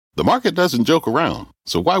The market doesn't joke around,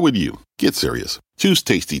 so why would you? Get serious. Choose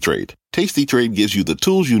Tasty Trade. Tasty Trade gives you the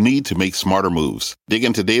tools you need to make smarter moves. Dig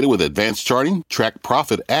into data with advanced charting, track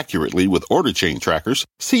profit accurately with order chain trackers,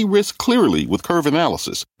 see risk clearly with curve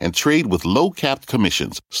analysis, and trade with low-capped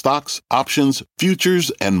commissions, stocks, options,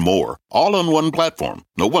 futures, and more. All on one platform.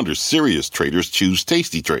 No wonder serious traders choose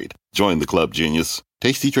Tasty Trade. Join the club, genius.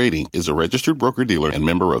 Tasty Trading is a registered broker-dealer and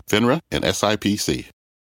member of FINRA and SIPC.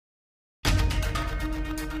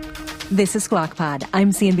 This is Squawk Pod.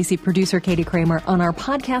 I'm CNBC producer Katie Kramer. On our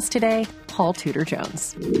podcast today, Paul Tudor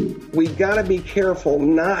Jones. We've got to be careful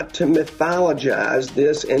not to mythologize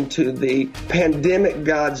this into the pandemic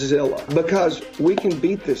Godzilla, because we can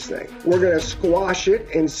beat this thing. We're going to squash it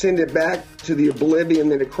and send it back to the oblivion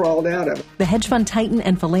that it crawled out of. The hedge fund titan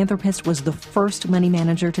and philanthropist was the first money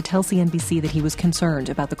manager to tell CNBC that he was concerned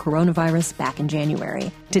about the coronavirus back in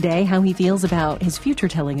January. Today, how he feels about his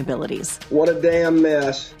future-telling abilities. What a damn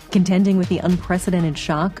mess. Contending with the unprecedented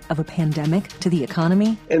shock of a pandemic to the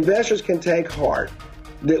economy. Investors can take heart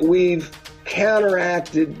that we've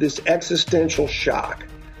counteracted this existential shock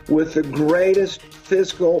with the greatest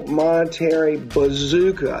fiscal monetary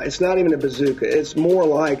bazooka. It's not even a bazooka. It's more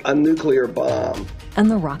like a nuclear bomb.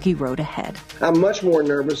 And the rocky road ahead. I'm much more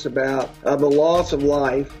nervous about the loss of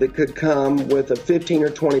life that could come with a 15 or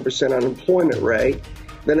 20% unemployment rate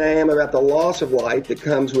than I am about the loss of life that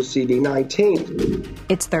comes with CD19.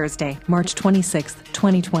 It's Thursday, March 26th,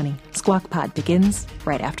 2020. Squawk Pod begins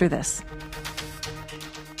right after this.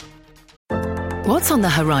 What's on the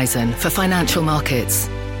horizon for financial markets?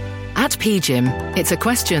 At PGIM, it's a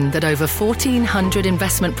question that over 1,400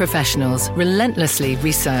 investment professionals relentlessly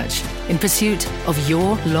research in pursuit of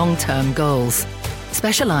your long-term goals.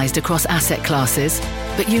 Specialized across asset classes,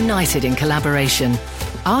 but united in collaboration,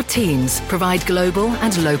 our teams provide global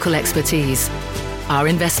and local expertise. Our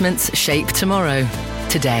investments shape tomorrow,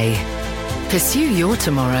 today. Pursue your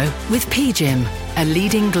tomorrow with PGIM, a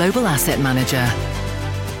leading global asset manager.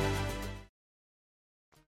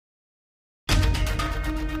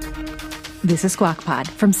 This is Squawk Pod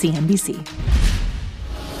from CNBC.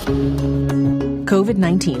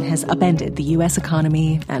 COVID-19 has upended the U.S.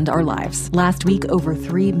 economy and our lives. Last week, over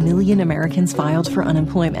 3 million Americans filed for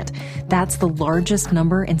unemployment. That's the largest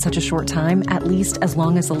number in such a short time, at least as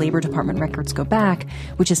long as the Labor Department records go back,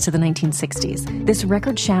 which is to the 1960s. This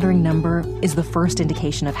record-shattering number is the first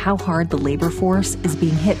indication of how hard the labor force is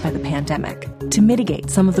being hit by the pandemic. To mitigate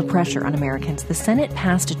some of the pressure on Americans, the Senate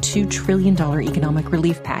passed a $2 trillion economic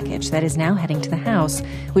relief package that is now heading to the House,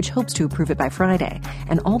 which hopes to approve it by Friday.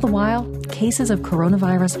 And all the while, cases of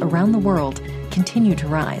coronavirus around the world continue to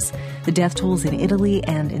rise. The death tolls in Italy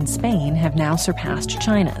and in Spain have now surpassed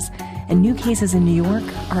China's, and new cases in New York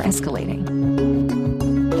are escalating.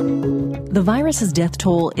 The virus's death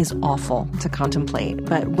toll is awful to contemplate,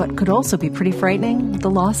 but what could also be pretty frightening, the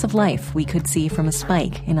loss of life we could see from a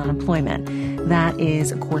spike in unemployment. That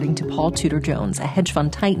is according to Paul Tudor Jones, a hedge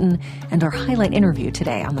fund titan, and our highlight interview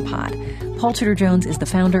today on the pod. Paul Tudor Jones is the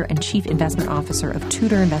founder and chief investment officer of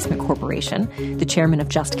Tudor Investment Corporation, the chairman of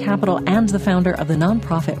Just Capital, and the founder of the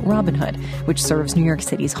nonprofit Robinhood, which serves New York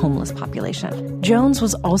City's homeless population. Jones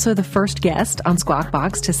was also the first guest on Squawk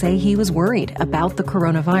Box to say he was worried about the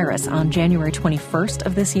coronavirus on January 21st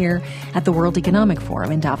of this year at the World Economic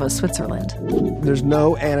Forum in Davos, Switzerland. There's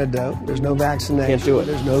no antidote. There's no vaccination. Can't do it.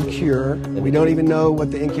 There's no cure. We don't even know what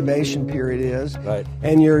the incubation period is. Right.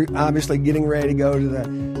 And you're obviously getting ready to go to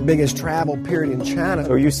the biggest travel period in China.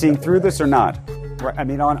 So are you seeing through this or not? Right. I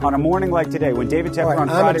mean, on a morning like today, when David Tepper on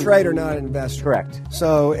Friday... I'm a trader, not an investor. Correct.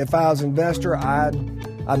 So if I was an investor,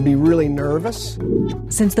 I'd be really nervous.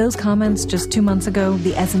 Since those comments just 2 months ago,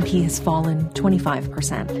 the S&P has fallen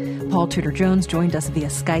 25%. Paul Tudor Jones joined us via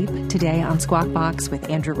Skype today on Squawk Box with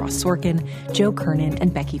Andrew Ross Sorkin, Joe Kernan,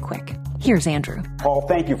 and Becky Quick. Here's Andrew. Paul,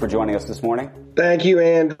 thank you for joining us this morning. Thank you,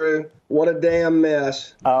 Andrew. What a damn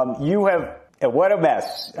mess. What a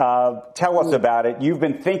mess. Tell us about it. You've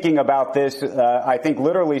been thinking about this, I think,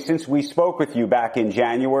 literally since we spoke with you back in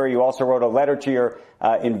January. You also wrote a letter to your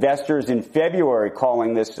investors in February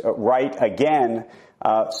calling this right again.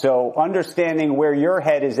 So understanding where your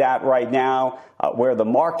head is at right now, where the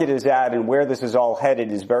market is at, and where this is all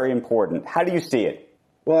headed is very important. How do you see it?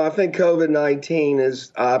 Well, I think COVID-19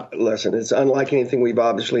 is, it's unlike anything we've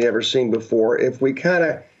obviously ever seen before. If we kind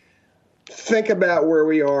of think about where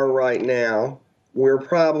we are right now, we're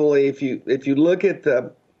probably, if you look at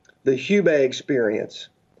the Hubei experience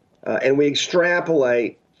and we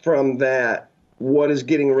extrapolate from that what is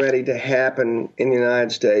getting ready to happen in the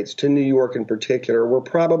United States, to New York in particular, we're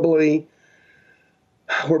probably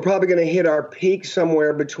going to hit our peak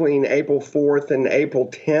somewhere between April 4th and April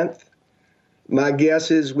 10th. My guess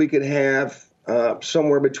is we could have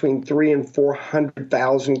somewhere between 300,000 and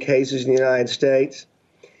 400,000 cases in the United States.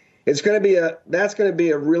 That's going to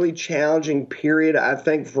be a really challenging period, I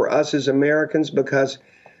think, for us as Americans, because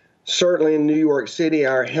certainly in New York City,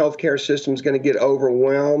 our healthcare system is going to get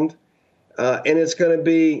overwhelmed. And it's going to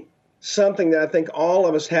be something that I think all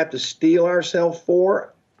of us have to steel ourselves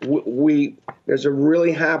for. There's a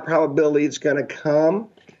really high probability it's going to come.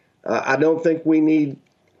 I don't think we need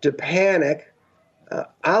to panic.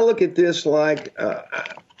 I look at this like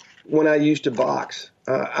when I used to box.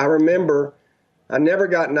 I remember I never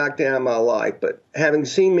got knocked down in my life, but having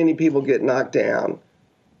seen many people get knocked down,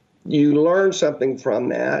 you learn something from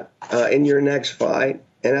that in your next fight.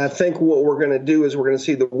 And I think what we're going to do is we're going to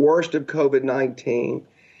see the worst of COVID-19.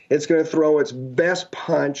 It's going to throw its best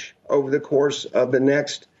punch over the course of the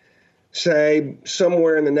next, say,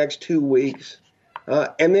 somewhere in the next 2 weeks.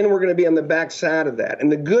 And then we're going to be on the backside of that.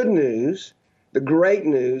 And the good news, the great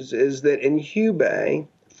news, is that in Hubei,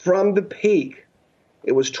 from the peak,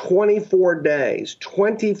 it was 24 days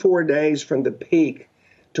from the peak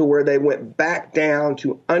to where they went back down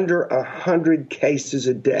to under 100 cases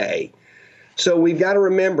a day. So we've got to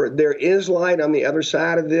remember there is light on the other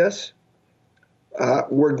side of this.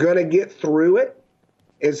 We're going to get through it.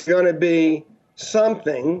 It's going to be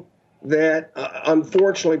something that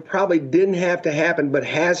unfortunately probably didn't have to happen, but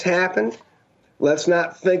has happened. Let's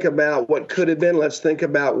not think about what could have been. Let's think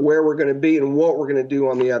about where we're going to be and what we're going to do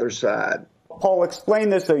on the other side. Paul, explain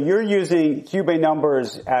this. So you're using Hubei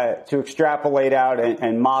numbers to extrapolate out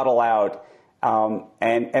and model out.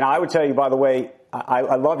 And I would tell you, by the way,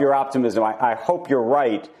 I love your optimism. I hope you're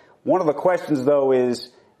right. One of the questions, though, is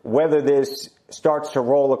whether this starts to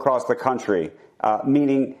roll across the country,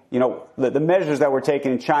 meaning, the measures that were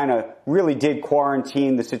taken in China really did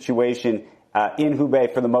quarantine the situation in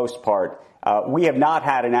Hubei for the most part. We have not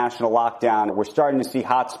had a national lockdown. We're starting to see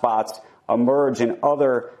hotspots emerge in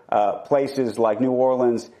other places like New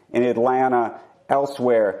Orleans, in Atlanta,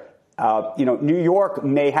 elsewhere. New York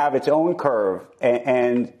may have its own curve,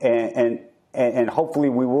 and hopefully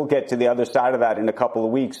we will get to the other side of that in a couple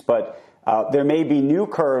of weeks. But there may be new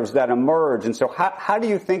curves that emerge. And so how do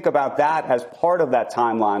you think about that as part of that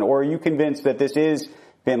timeline? Or are you convinced that this is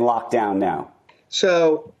been locked down now?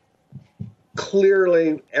 So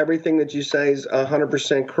clearly everything that you say is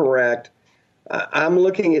 100% correct. I'm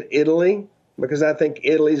looking at Italy because I think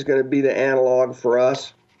Italy is going to be the analog for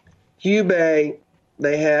us. Hubei,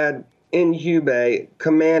 they had in Hubei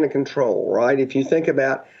command and control, right? If you think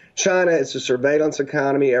about China, it's a surveillance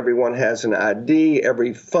economy. Everyone has an ID.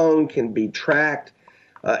 Every phone can be tracked.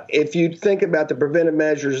 If you think about the preventive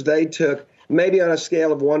measures they took, maybe on a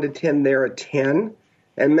scale of 1 to 10, they're a 10.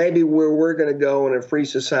 And maybe where we're going to go in a free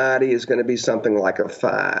society is going to be something like a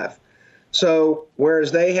 5. So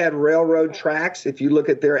whereas they had railroad tracks, if you look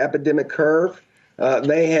at their epidemic curve,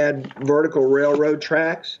 they had vertical railroad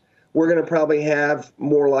tracks. We're going to probably have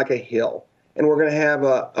more like a hill, and we're going to have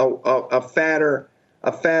a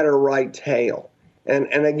fatter right tail.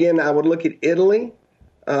 And again, I would look at Italy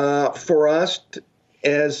for us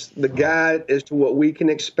as the guide as to what we can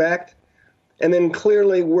expect. And then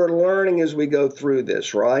clearly we're learning as we go through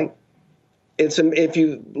this, right? If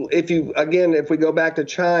we go back to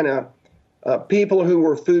China, people who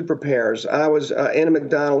were food preparers, I was in a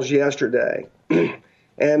McDonald's yesterday,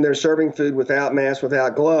 and they're serving food without masks,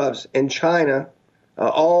 without gloves. In China,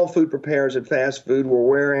 all food preparers at fast food were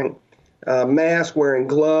wearing masks, wearing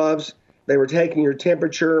gloves. They were taking your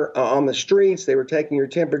temperature on the streets. They were taking your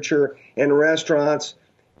temperature in restaurants.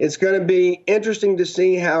 It's going to be interesting to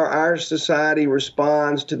see how our society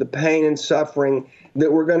responds to the pain and suffering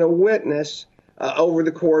that we're going to witness over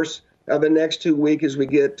the course of the next 2 weeks as we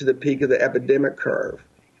get to the peak of the epidemic curve.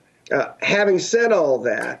 Having said all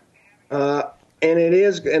that,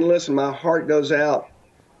 and listen, my heart goes out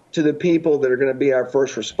to the people that are going to be our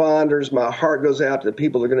first responders. My heart goes out to the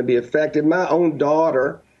people that are going to be affected. My own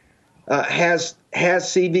daughter has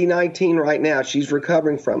CV-19 right now. She's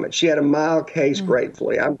recovering from it. She had a mild case,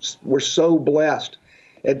 gratefully. We're so blessed.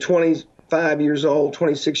 At 25 years old,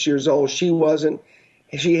 26 years old, she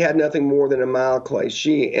had nothing more than a mild case,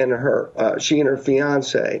 she and her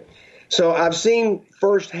fiance. So I've seen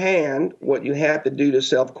firsthand what you have to do to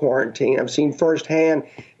self-quarantine. I've seen firsthand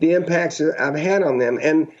the impacts that I've had on them.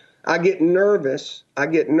 And I get nervous.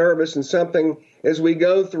 And something as we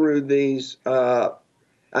go through these,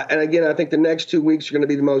 and again, I think the next 2 weeks are going to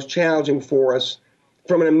be the most challenging for us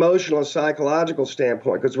from an emotional and psychological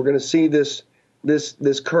standpoint, because we're going to see this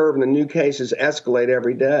curve and the new cases escalate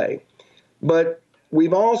every day. But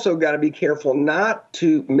we've also got to be careful not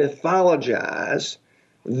to mythologize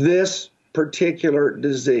this particular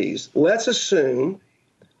disease. Let's assume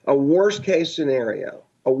a worst case scenario.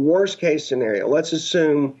 Let's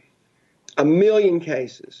assume 1 million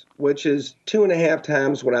cases, which is 2.5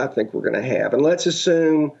 times what I think we're going to have. And let's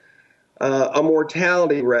assume a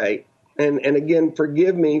mortality rate. And again,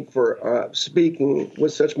 forgive me for speaking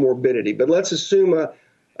with such morbidity, but let's assume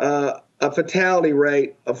a fatality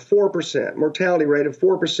rate of 4%, mortality rate of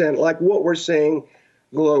 4%, like what we're seeing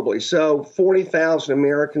globally. So 40,000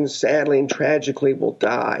 Americans, sadly and tragically, will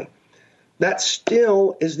die. That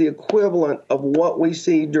still is the equivalent of what we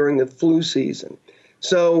see during the flu season.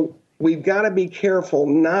 So we've got to be careful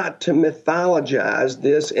not to mythologize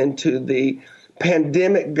this into the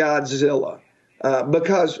pandemic Godzilla,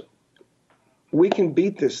 because we can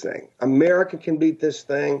beat this thing. America can beat this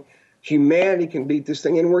thing. Humanity can beat this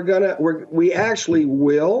thing, and we actually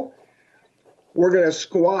will. We're going to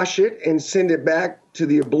squash it and send it back to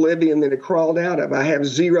the oblivion that it crawled out of. I have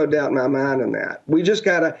zero doubt in my mind on that. We've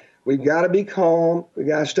got to be calm. We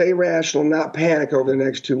got to stay rational, not panic over the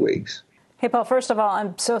next 2 weeks. Hey, Paul, first of all,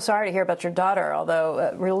 I'm so sorry to hear about your daughter,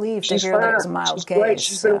 although relieved to hear that it was a mild She's case. Great.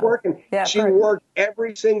 She's been working. Yeah, she worked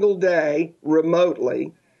every single day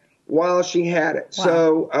remotely while she had it. Wow.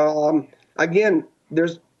 So, again,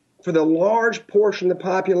 for the large portion of the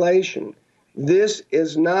population, this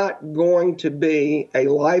is not going to be a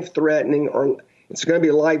life-threatening, or it's going to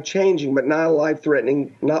be life-changing, but not a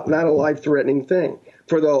life-threatening, not a life-threatening thing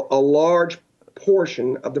for a large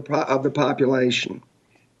portion of the population.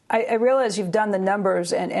 I realize you've done the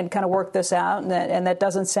numbers and kind of worked this out, and that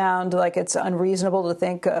doesn't sound like it's unreasonable to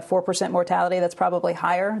think 4% mortality. That's probably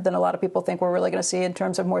higher than a lot of people think we're really going to see in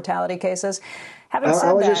terms of mortality cases. Having said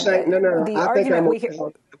I was that, just saying, no. I think it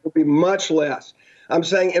will be much less. I'm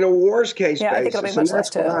saying in a worst case basis. I think it'll be much less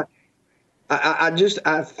too.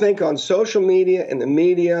 I think on social media and the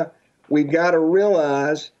media, we've got to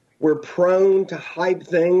realize we're prone to hype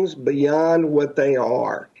things beyond what they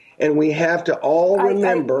are. And we have to all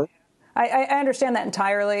remember. I understand that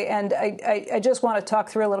entirely. And I just want to talk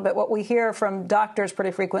through a little bit what we hear from doctors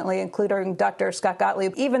pretty frequently, including Dr. Scott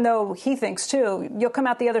Gottlieb. Even though he thinks, too, you'll come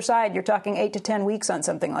out the other side. You're talking 8 to 10 weeks on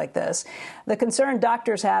something like this. The concern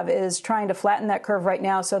doctors have is trying to flatten that curve right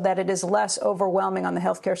now so that it is less overwhelming on the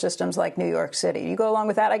healthcare systems like New York City. You go along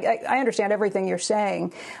with that? I understand everything you're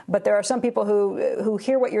saying, but there are some people who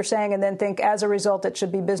hear what you're saying and then think, as a result, it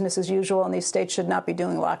should be business as usual and these states should not be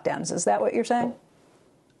doing lockdowns. Is that what you're saying?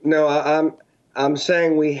 No, I'm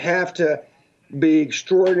saying we have to be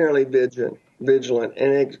extraordinarily vigilant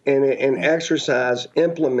and exercise,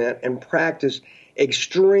 implement, and practice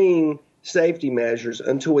extreme safety measures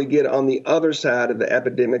until we get on the other side of the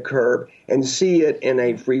epidemic curve and see it in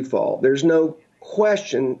a free fall. There's no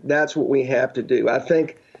question that's what we have to do. I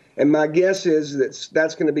think, and my guess is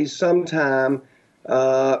that's going to be sometime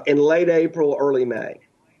in late April, early May.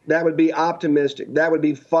 That would be optimistic. That would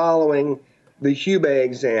be following the Hubei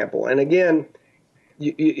example. And again,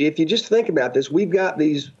 if you just think about this, we've got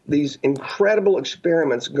these incredible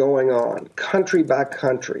experiments going on, country by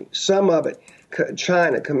country. Some of it,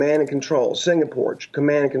 China, command and control, Singapore,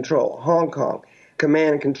 command and control, Hong Kong,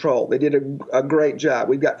 command and control. They did a great job.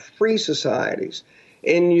 We've got free societies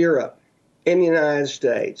in Europe, in the United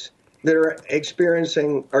States, that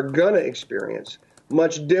are going to experience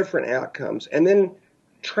much different outcomes. And then,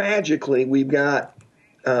 tragically, we've got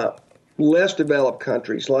less developed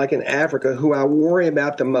countries like in Africa, who I worry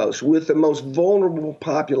about the most, with the most vulnerable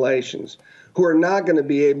populations, who are not going to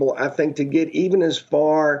be able, I think, to get even as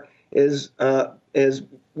far as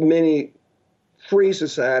many free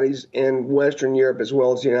societies in Western Europe as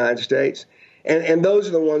well as the United States. And those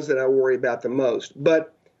are the ones that I worry about the most.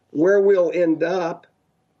 But where we'll end up,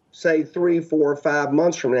 say 3, 4, 5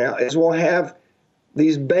 months from now, is we'll have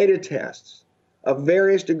these beta tests of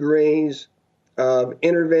various degrees of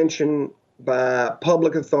intervention by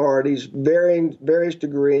public authorities, various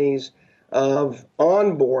degrees of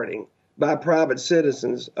onboarding by private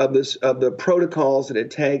citizens of the protocols that it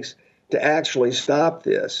takes to actually stop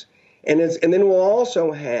this. And then we'll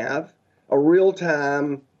also have a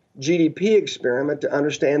real-time GDP experiment to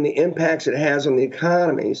understand the impacts it has on the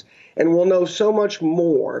economies. And we'll know so much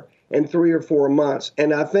more in 3 or 4 months.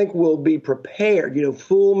 And I think we'll be prepared.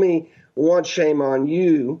 Fool me once, shame on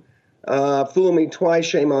you. Fool me twice,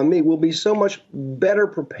 shame on me. We'll be so much better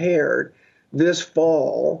prepared this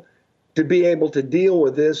fall to be able to deal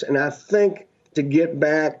with this. And I think to get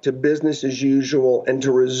back to business as usual and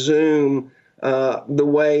to resume the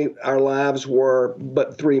way our lives were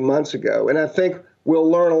but 3 months ago. And I think we'll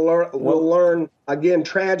learn again,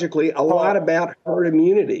 tragically, a lot about herd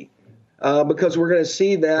immunity. Because we're going to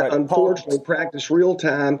see that, unfortunately, practiced real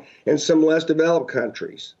time in some less developed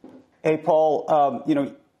countries. Hey, Paul,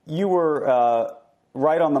 you were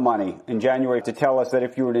right on the money in January to tell us that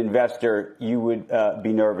if you were an investor, you would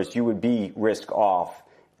be nervous, you would be risk off.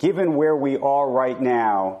 Given where we are right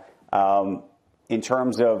now, in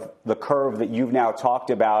terms of the curve that you've now talked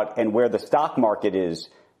about and where the stock market is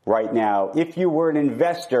right now, if you were an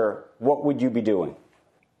investor, what would you be doing?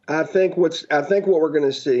 I think what we're going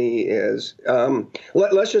to see is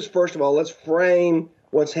let's just first of all let's frame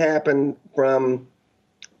what's happened from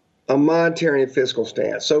a monetary and fiscal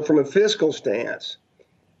stance. So from a fiscal stance,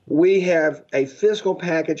 we have a fiscal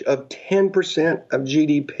package of 10% of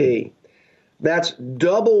GDP. That's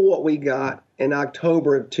double what we got in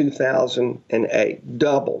October of 2008.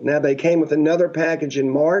 Double. Now, they came with another package in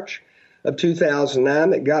March of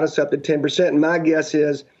 2009 that got us up to 10%. And my guess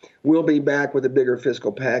is we'll be back with a bigger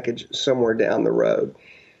fiscal package somewhere down the road.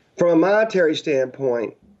 From a monetary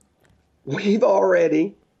standpoint, we've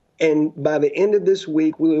already, and by the end of this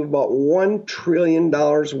week, we will have bought $1 trillion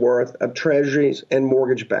worth of treasuries and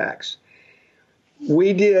mortgage backs.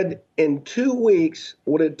 We did in 2 weeks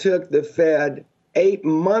what it took the Fed 8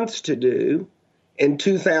 months to do in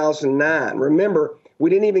 2009. Remember,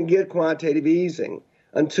 we didn't even get quantitative easing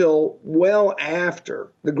until well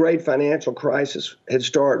after the great financial crisis had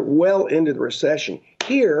started, well into the recession.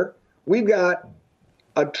 Here, we've got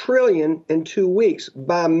 $1 trillion in 2 weeks.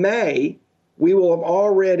 By May, we will have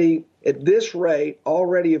already, at this rate,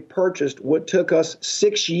 already have purchased what took us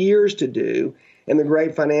 6 years to do in the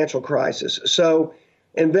great financial crisis. So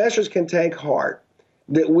investors can take heart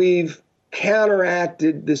that we've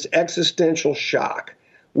counteracted this existential shock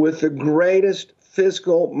with the greatest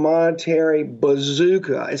fiscal monetary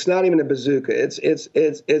bazooka. It's not even a bazooka.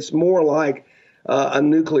 It's more like a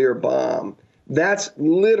nuclear bomb. That's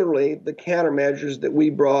literally the countermeasures that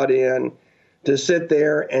we brought in to sit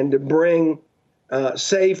there and to bring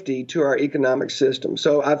safety to our economic system.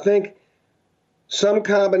 So I think some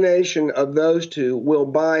combination of those two will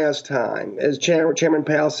buy us time. As Chairman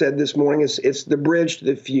Powell said this morning, it's the bridge to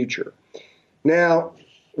the future. Now,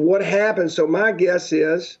 what happens? So my guess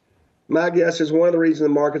is one of the reasons the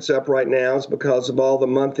market's up right now is because of all the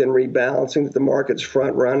month-end rebalancing that the market's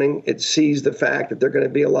front-running. It sees the fact that there are going to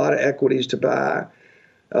be a lot of equities to buy.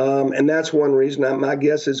 And that's one reason. My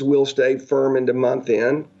guess is we'll stay firm into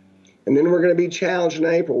month-end. And then we're going to be challenged in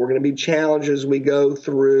April. We're going to be challenged as we go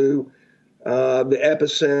through the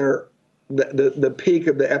epicenter, the peak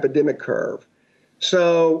of the epidemic curve.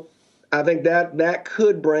 So I think that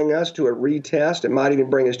could bring us to a retest. It might even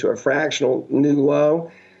bring us to a fractional new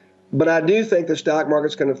low. But I do think the stock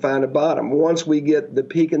market's going to find a bottom. Once we get the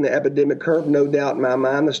peak in the epidemic curve, no doubt in my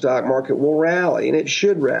mind, the stock market will rally, and it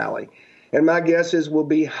should rally. And my guess is we'll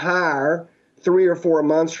be higher 3 or 4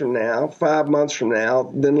 months from now, 5 months from now,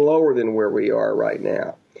 than lower than where we are right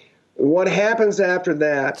now. What happens after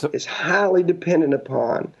that is highly dependent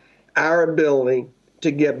upon our ability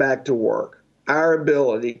to get back to work, our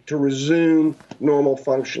ability to resume normal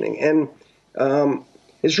functioning. And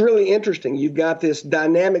it's really interesting. You've got this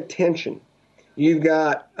dynamic tension. You've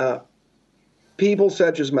got people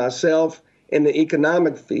such as myself in the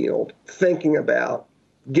economic field thinking about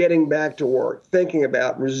getting back to work, thinking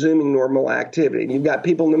about resuming normal activity. And you've got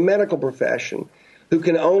people in the medical profession who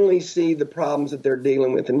can only see the problems that they're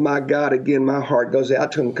dealing with. And my God, again, my heart goes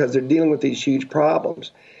out to them because they're dealing with these huge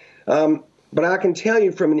problems. But I can tell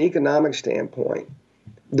you from an economic standpoint,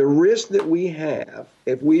 the risk that we have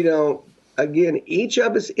if we don't, again, each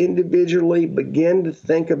of us individually begin to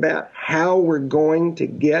think about how we're going to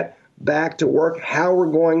get back to work, how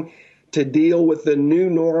we're going to deal with the new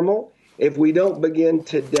normal. If we don't begin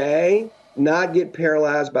today, not get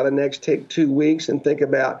paralyzed by the next 2 weeks and think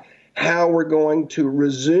about how we're going to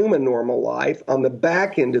resume a normal life on the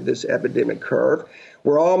back end of this epidemic curve,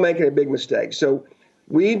 we're all making a big mistake. So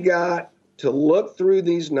we've got to look through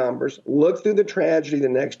these numbers, look through the tragedy the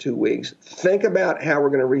next 2 weeks, think about how we're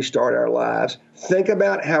going to restart our lives, think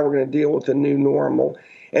about how we're going to deal with the new normal,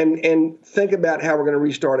 and think about how we're going to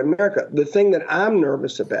restart America. The thing that I'm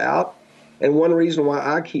nervous about, and one reason why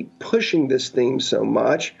I keep pushing this theme so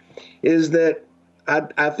much, is that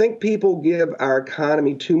I think people give our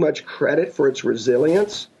economy too much credit for its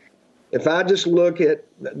resilience. If I just look at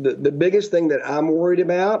the biggest thing that I'm worried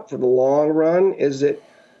about for the long run is that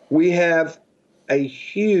we have a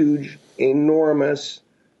huge, enormous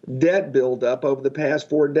debt buildup over the past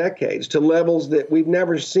 4 decades to levels that we've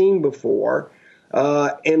never seen before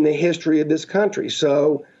in the history of this country.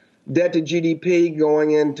 So debt to GDP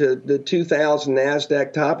going into the 2000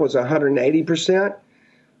 NASDAQ top was 180%.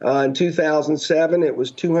 In 2007, it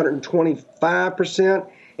was 225%.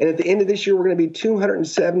 And at the end of this year, we're going to be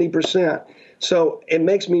 270%. So it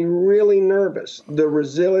makes me really nervous. The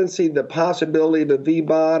resiliency, the possibility of a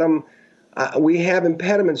V-bottom, we have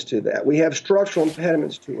impediments to that. We have structural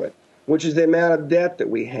impediments to it, which is the amount of debt that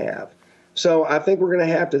we have. So I think we're going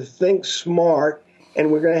to have to think smart,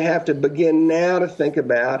 and we're going to have to begin now to think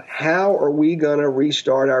about how are we going to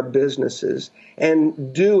restart our businesses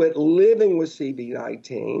and do it living with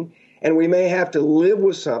CV-19. And we may have to live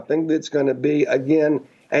with something that's going to be, again,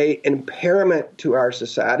 an impairment to our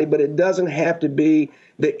society, but it doesn't have to be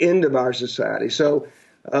the end of our society. So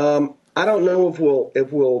I don't know if we'll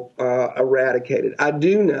eradicate it. I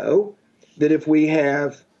do know that if we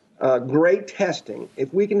have great testing,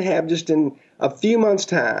 if we can have just in a few months'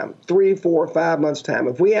 time, 3, 4, 5 months' time,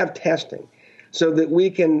 if we have testing so that we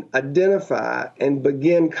can identify and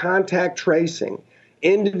begin contact tracing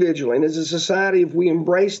individually, and as a society, if we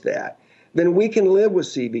embrace that, then we can live with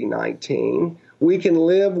CV-19. We can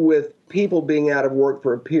live with people being out of work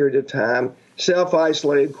for a period of time,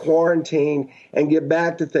 self-isolated, quarantined, and get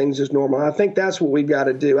back to things as normal. I think that's what we've got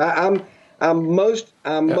to do. I'm most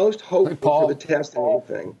hopeful for the testing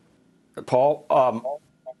thing. Paul,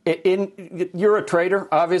 you're a trader,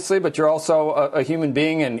 obviously, but you're also a human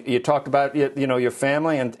being, and you talked about your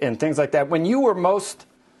family and things like that. When you were most,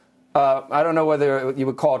 I don't know whether you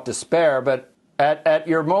would call it despair, but at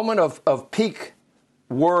your moment of peak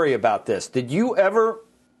worry about this, did you ever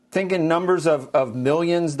think in numbers of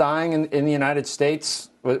millions dying in the United States?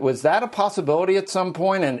 Was that a possibility at some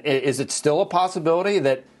point, and is it still a possibility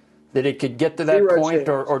that it could get to that Zero point,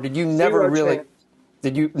 chance. or did you never really? Chance.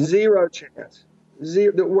 Did you? Zero chance.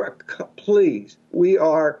 Please, we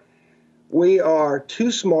are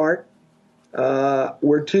too smart.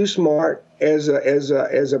 We're too smart as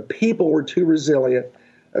a people. We're too resilient.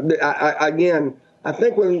 I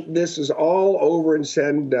think when this is all over and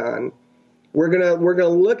said and done, we're gonna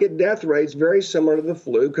look at death rates very similar to the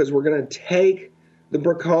flu, because we're gonna take the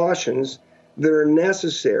precautions that are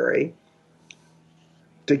necessary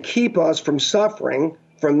to keep us from suffering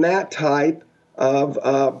from that type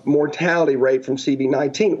of mortality rate from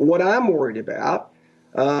CV-19. What I'm worried about,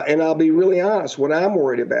 and I'll be really honest, what I'm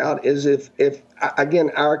worried about is if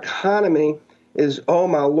again, our economy is, oh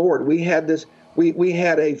my Lord, we had a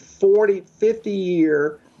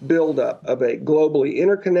 50-year buildup of a globally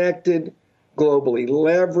interconnected, globally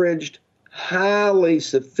leveraged, highly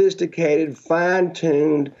sophisticated,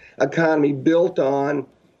 fine-tuned economy built on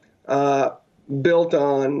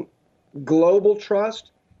global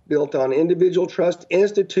trust, built on individual trust,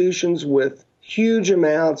 institutions with huge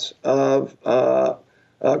amounts of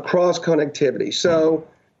cross-connectivity. So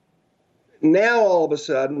now all of a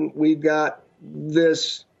sudden we've got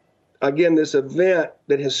this event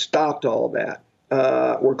that has stopped all that.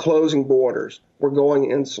 We're closing borders. We're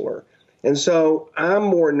going insular. And so I'm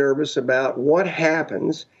more nervous about what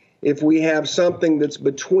happens if we have something that's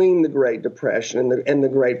between the Great Depression and the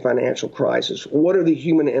Great Financial Crisis. What are the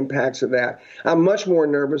human impacts of that? I'm much more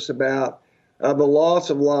nervous about the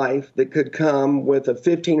loss of life that could come with a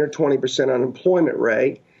 15 or 20% unemployment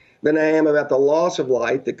rate than I am about the loss of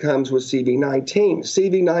life that comes with CV-19.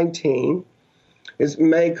 CV-19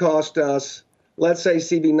 may cost us, let's say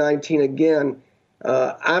CV-19 again,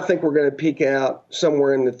 I think we're going to peak out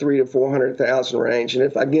somewhere in the 300,000 to 400,000 range. And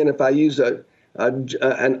if I use an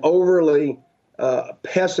overly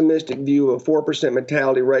pessimistic view of a 4%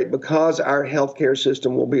 mortality rate, because our healthcare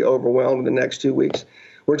system will be overwhelmed in the next 2 weeks,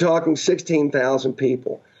 we're talking 16,000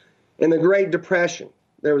 people. In the Great Depression,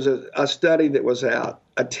 there was a study that was out,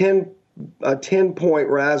 a 10-point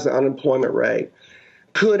rise in the unemployment rate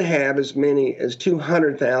could have as many as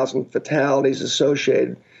 200,000 fatalities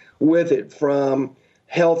associated with it, from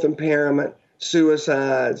health impairment,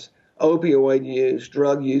 suicides, opioid use,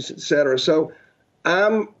 drug use, et cetera. So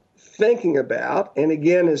I'm thinking about, and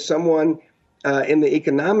again, as someone in the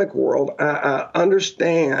economic world, I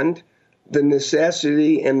understand the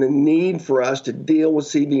necessity and the need for us to deal with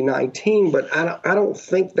CV-19, but I don't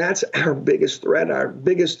think that's our biggest threat. Our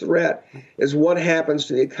biggest threat is what happens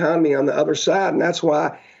to the economy on the other side, and that's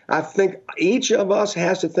why I think each of us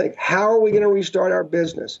has to think, how are we going to restart our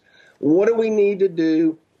business? What do we need to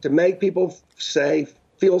do to make people safe,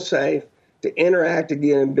 feel safe, to interact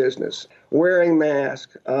again in business? Wearing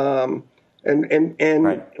masks, and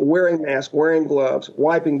right. Wearing masks, wearing gloves,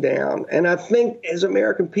 wiping down. And I think as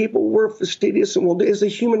American people, we're fastidious, and we'll do, as a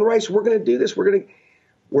human race, we're going to do this. We're going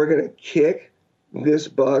to kick this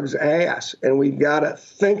bug's ass, and we've got to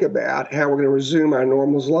think about how we're going to resume our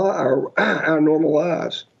normal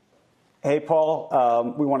lives. Hey,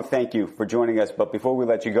 Paul, we want to thank you for joining us. But before we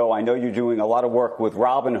let you go, I know you're doing a lot of work with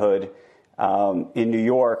Robinhood. in New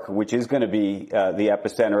York, which is going to be the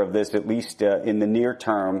epicenter of this, at least in the near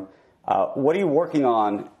term. What are you working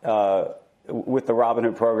on with the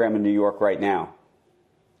Robinhood program in New York right now?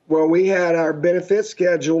 Well, we had our benefit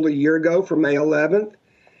scheduled a year ago for May 11th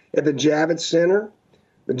at the Javits Center.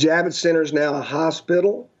 The Javits Center is now a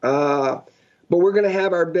hospital, but we're going to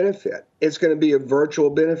have our benefit. It's going to be a virtual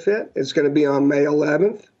benefit. It's going to be on May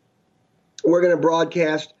 11th. We're going to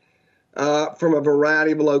broadcast from a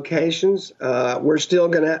variety of locations. We're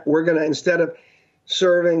going to, instead of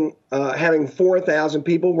having 4,000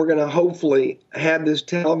 people, we're going to hopefully have this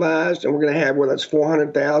televised, and we're going to have, whether it's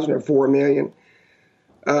 400,000 or 4 million.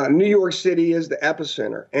 New York City is the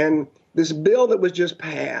epicenter. And this bill that was just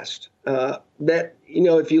passed, that,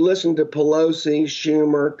 if you listen to Pelosi,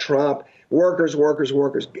 Schumer, Trump, workers,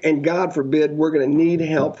 and God forbid, we're going to need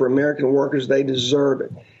help for American workers. They deserve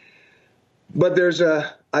it. But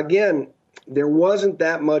there wasn't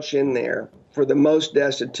that much in there for the most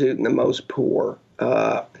destitute and the most poor.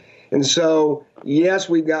 And so, yes,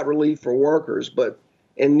 we've got relief for workers, but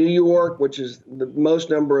in New York, which is the most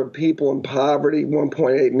number of people in poverty,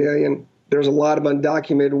 1.8 million, there's a lot of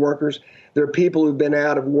undocumented workers. There are people who've been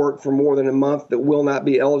out of work for more than a month that will not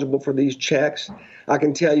be eligible for these checks. I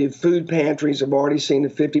can tell you food pantries have already seen a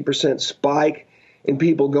 50% spike in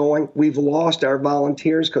people going. We've lost our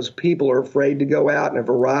volunteers because people are afraid to go out in a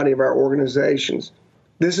variety of our organizations.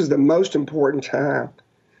 This is the most important time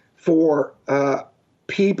for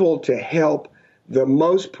people to help the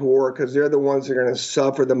most poor, because they're the ones that are going to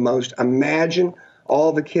suffer the most. Imagine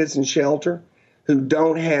all the kids in shelter who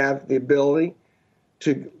don't have the ability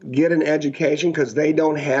to get an education because they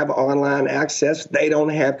don't have online access. They don't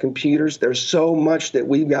have computers. There's so much that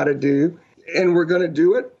we've got to do, and we're going to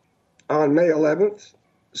do it on May 11th.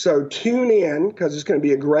 So tune in, because it's going to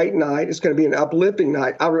be a great night. It's going to be an uplifting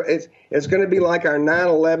night. It's going to be like our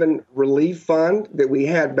 9/11 relief fund that we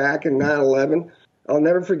had back in 9/11. I'll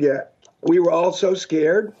never forget. We were all so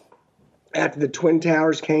scared after the Twin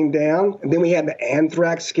Towers came down, and then we had the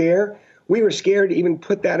anthrax scare. We were scared to even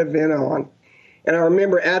put that event on. And I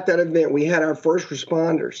remember at that event, we had our first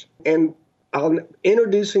responders. And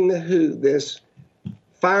introducing the WHO, this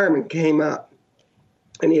fireman came up,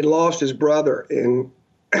 and he had lost his brother in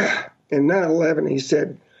 9/11. He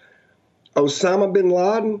said, "Osama bin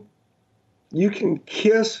Laden, you can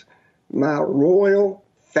kiss my royal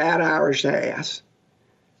fat Irish ass."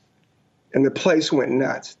 And the place went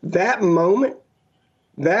nuts. That moment,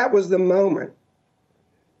 that was the moment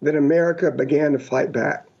that America began to fight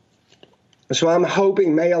back. So I'm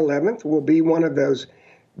hoping May 11th will be one of those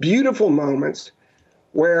beautiful moments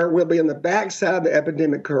where we'll be on the backside of the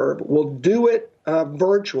epidemic curve. We'll do it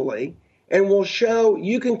virtually, and we'll show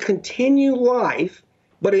you can continue life,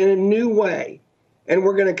 but in a new way. And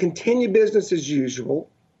we're going to continue business as usual,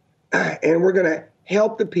 and we're going to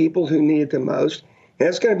help the people who need it the most. And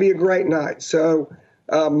it's going to be a great night. So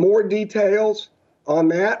more details on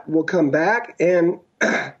that will come back. And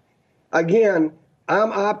again,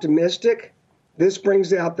 I'm optimistic. This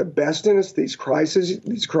brings out the best in us. These crises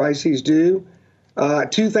do.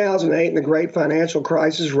 2008, in the great financial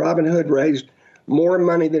crisis, Robinhood raised more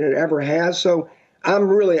money than it ever has. So I'm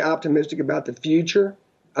really optimistic about the future.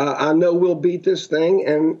 I know we'll beat this thing,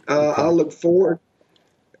 and I'll look forward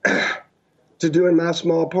to doing my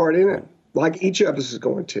small part in it, like each of us is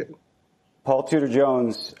going to. Paul Tudor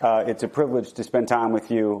Jones, it's a privilege to spend time with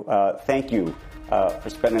you. Thank you for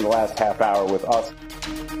spending the last half hour with us.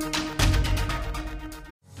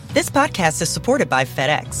 This podcast is supported by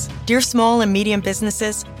FedEx. Dear small and medium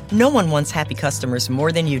businesses, no one wants happy customers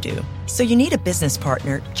more than you do. So you need a business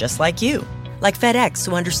partner just like you. Like FedEx,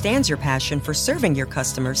 who understands your passion for serving your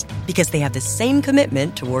customers because they have the same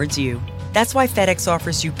commitment towards you. That's why FedEx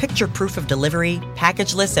offers you picture proof of delivery,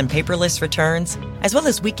 packageless and paperless returns, as well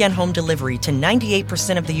as weekend home delivery to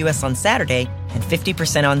 98% of the U.S. on Saturday and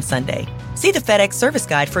 50% on Sunday. See the FedEx service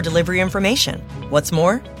guide for delivery information. What's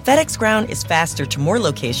more, FedEx Ground is faster to more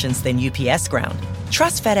locations than UPS Ground.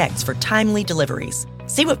 Trust FedEx for timely deliveries.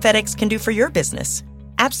 See what FedEx can do for your business.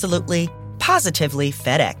 Absolutely, positively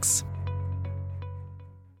FedEx.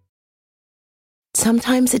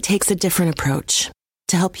 Sometimes it takes a different approach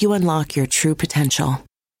to help you unlock your true potential.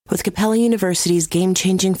 With Capella University's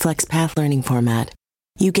game-changing FlexPath learning format,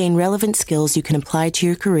 you gain relevant skills you can apply to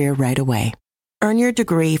your career right away. Earn your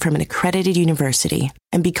degree from an accredited university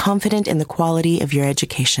and be confident in the quality of your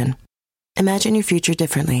education. Imagine your future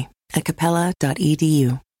differently at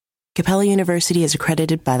capella.edu. Capella University is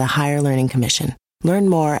accredited by the Higher Learning Commission. Learn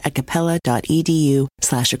more at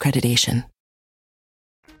capella.edu/accreditation.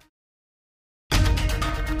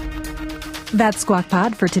 That's Squawk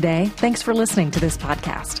Pod for today. Thanks for listening to this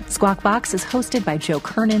podcast. Squawk Box is hosted by Joe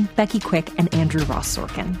Kernan, Becky Quick, and Andrew Ross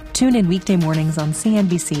Sorkin. Tune in weekday mornings on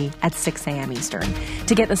CNBC at 6 a.m. Eastern.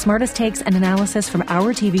 To get the smartest takes and analysis from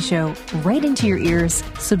our TV show right into your ears,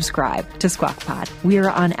 subscribe to Squawk Pod. We are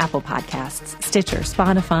on Apple Podcasts, Stitcher,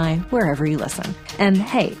 Spotify, wherever you listen. And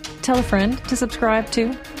hey, tell a friend to subscribe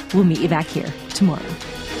too. We'll meet you back here tomorrow.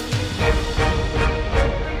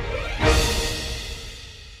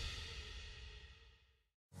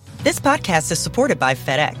 This podcast is supported by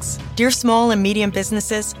FedEx. Dear small and medium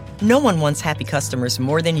businesses, no one wants happy customers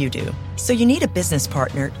more than you do. So you need a business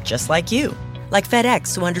partner just like you. Like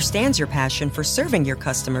FedEx, who understands your passion for serving your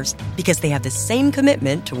customers because they have the same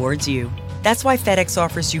commitment towards you. That's why FedEx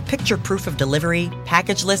offers you picture proof of delivery,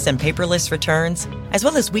 packageless and paperless returns, as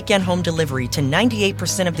well as weekend home delivery to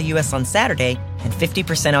 98% of the U.S. on Saturday and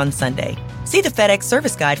 50% on Sunday. See the FedEx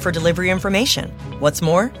service guide for delivery information. What's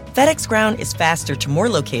more, FedEx Ground is faster to more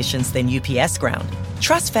locations than UPS Ground.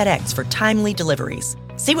 Trust FedEx for timely deliveries.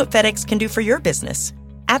 See what FedEx can do for your business.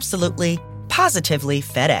 Absolutely, positively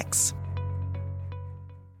FedEx.